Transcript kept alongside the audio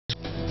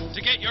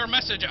To get your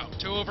message out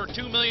to over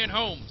 2 million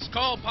homes,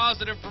 call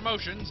Positive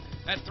Promotions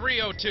at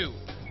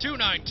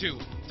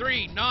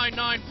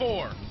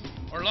 302-292-3994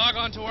 or log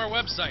on to our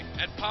website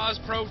at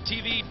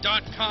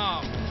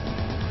PosProTV.com.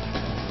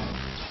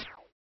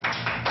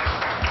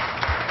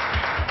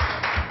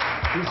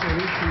 He said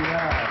he's too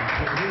loud.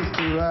 He's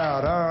too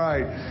loud. All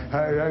right.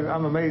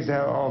 I'm amazed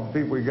at all the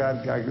people we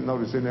got. I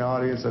noticed in the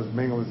audience, I've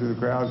mingled through the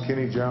crowd.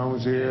 Kenny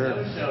Jones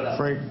here,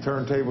 Frank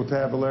Turntable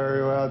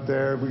Tabulario out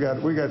there. We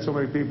got so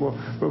many people.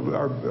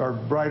 Our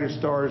brightest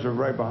stars are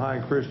right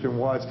behind Kristen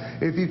Watts.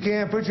 If you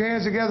can, put your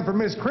hands together for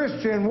Miss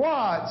Kristen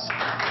Watts.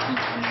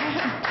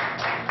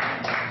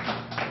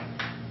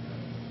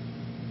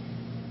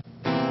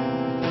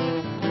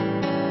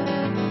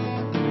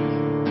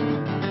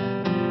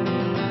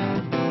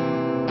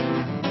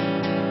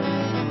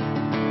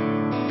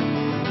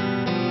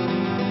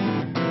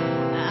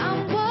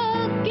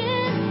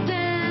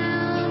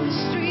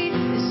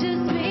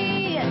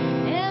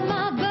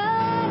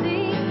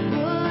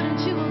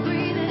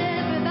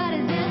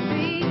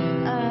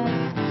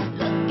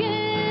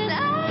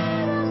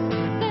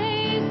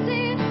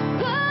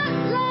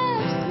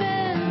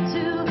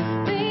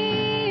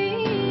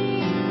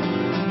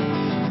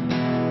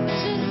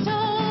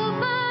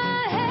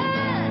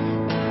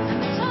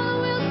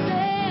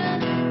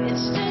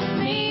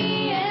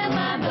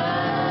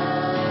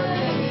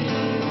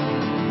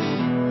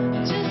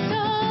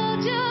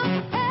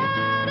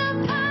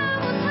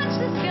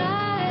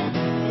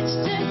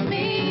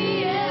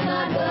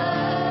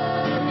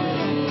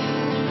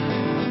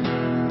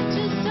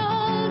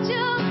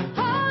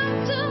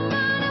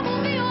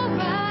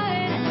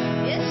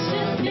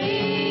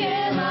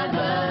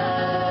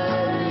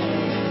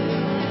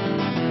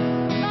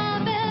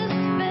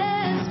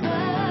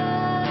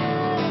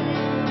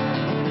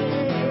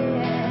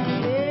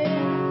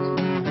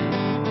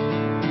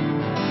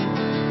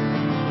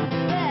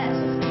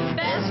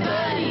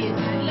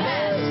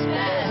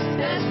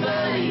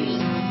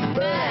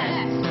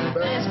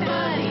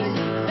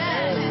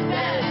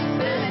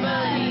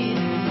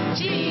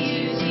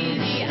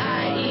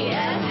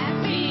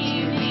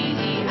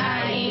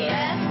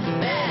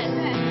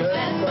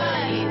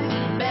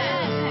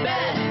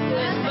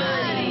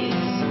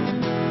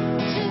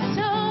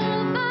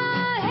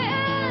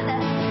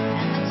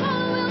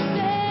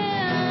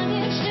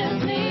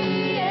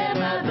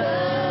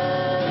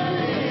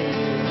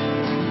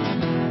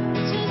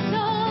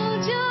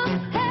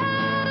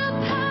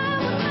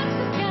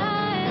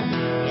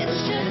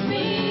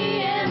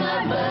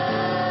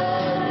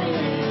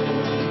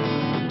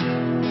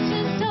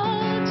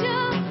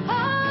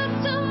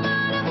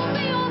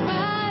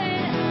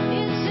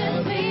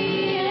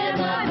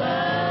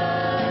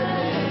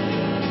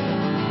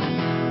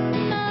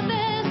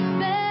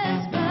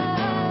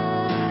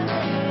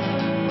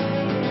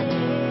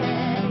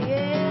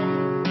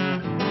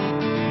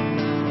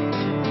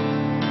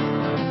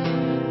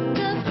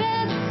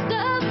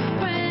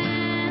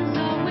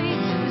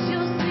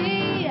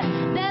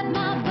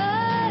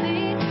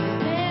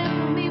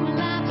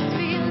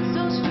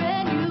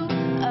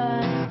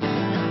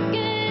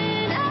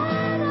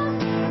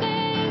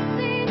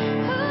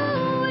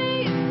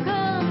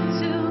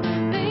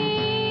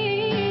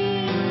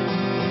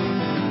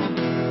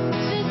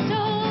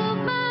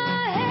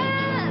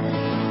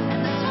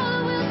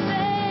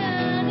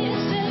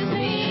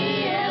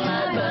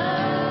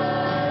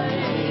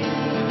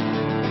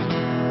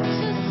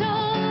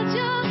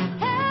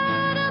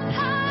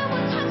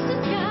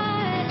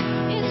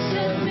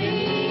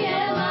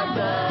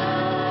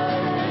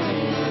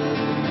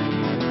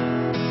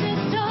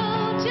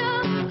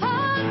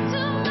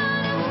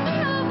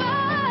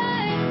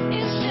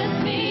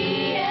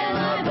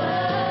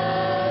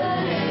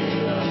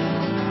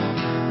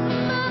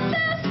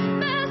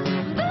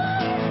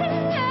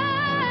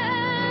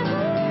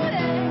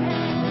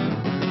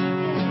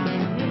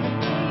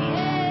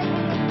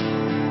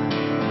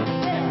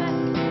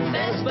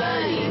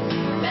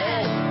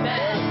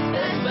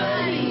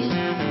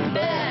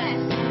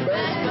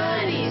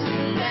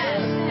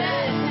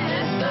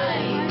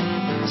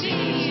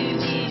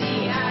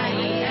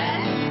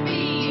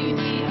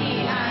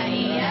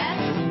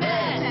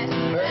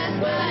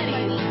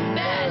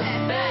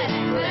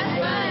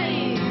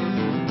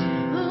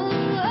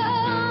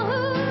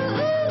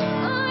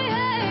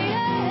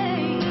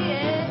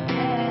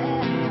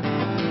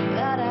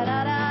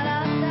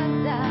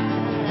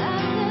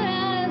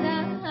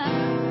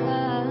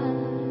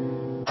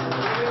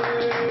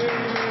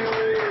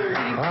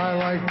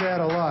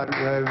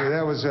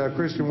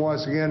 Kristen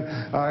Watts again.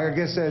 I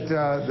guess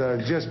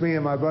that Just Me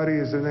and My Buddy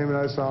is the name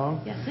of that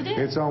song. Yes, it is.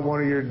 It's on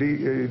one of your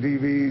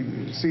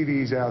DV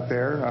CDs out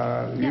there.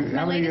 Yes,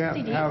 my latest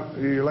CD.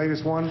 Your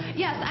latest one?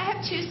 Yes, I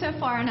have 2 so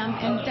far, and I'm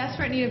in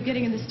desperate need of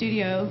getting in the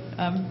studio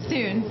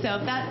soon. So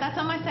that's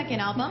on my second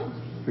album.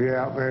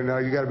 Yeah, and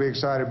you got to be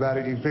excited about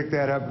it. You can pick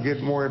that up and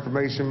get more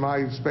information.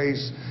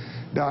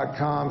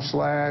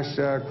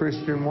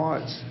 MySpace.com/Kristen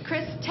Watts.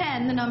 Chris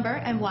 10, the number,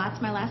 and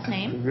Watts, my last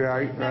name.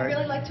 Right, I'd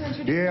really like to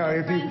introduce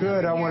if you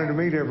could, I wanted to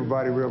meet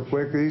everybody real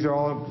quick. These are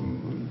all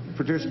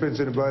participants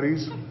in the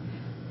Buddies.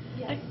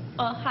 Yes.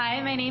 Well, hi,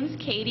 my name's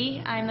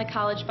Katie. I'm the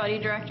College Buddy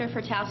Director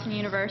for Towson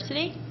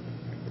University.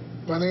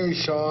 My name is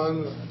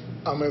Sean.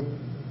 I'm a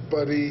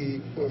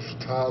buddy with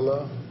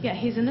Tyler. Yeah,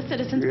 he's in the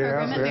Citizens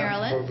Program at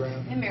Maryland.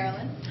 Program. In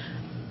Maryland.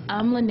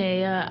 I'm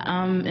Linnea.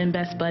 I'm in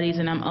Best Buddies,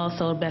 and I'm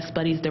also Best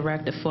Buddies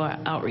Director for our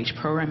Outreach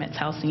Program at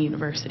Towson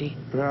University.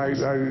 Right,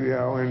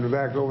 in the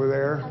back over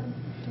there.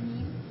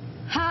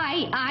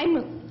 Hi,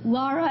 I'm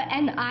Laura,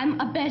 and I'm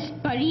a Best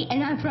Buddy,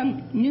 and I'm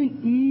from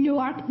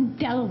Newark,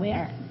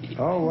 Delaware.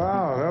 Oh,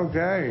 wow,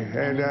 okay.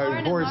 And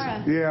of course,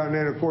 yeah, and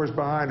then of course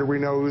behind her, we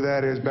know who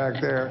that is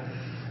back there.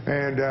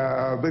 And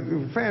but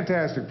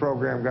fantastic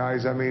program,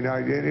 guys. I mean,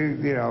 I'm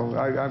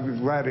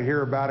glad to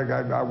hear about it.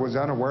 I was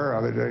unaware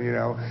of it.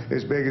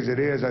 As big as it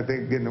is, I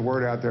think getting the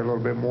word out there a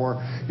little bit more.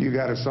 You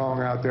got a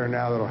song out there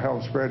now that'll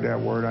help spread that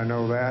word. I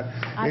know that.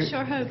 I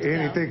sure hope so.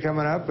 Anything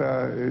coming up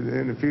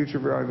in the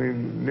future? I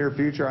mean, near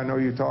future. I know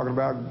you're talking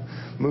about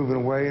moving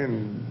away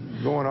and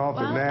going off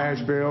to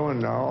Nashville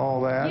and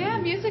all that. Yeah,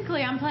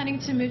 musically, I'm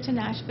planning to move to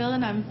Nashville,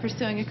 and I'm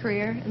pursuing a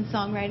career in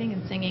songwriting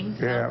and singing.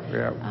 So,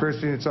 yeah.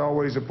 Kristen, it's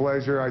always a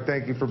pleasure. I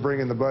thank you for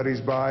bringing the Buddies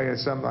by.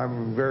 It's something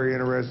I'm very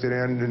interested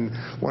in,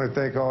 and want to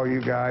thank all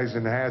you guys,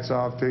 and hats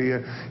off to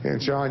you.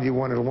 And Sean, you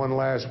wanted one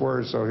last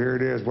word, so here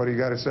it is. What do you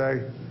got to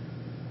say?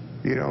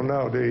 You don't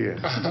know, do you?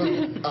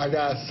 I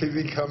got a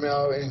CD coming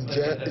out in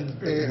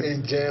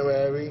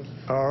January.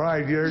 All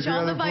right, here's your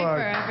Sean other the Viper,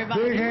 plug.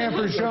 everybody. Big hand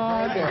for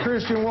Sean,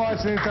 Christian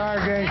Watts, the entire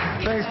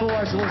gang. Thanks for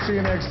watching. We'll see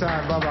you next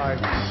time.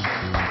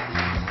 Bye-bye.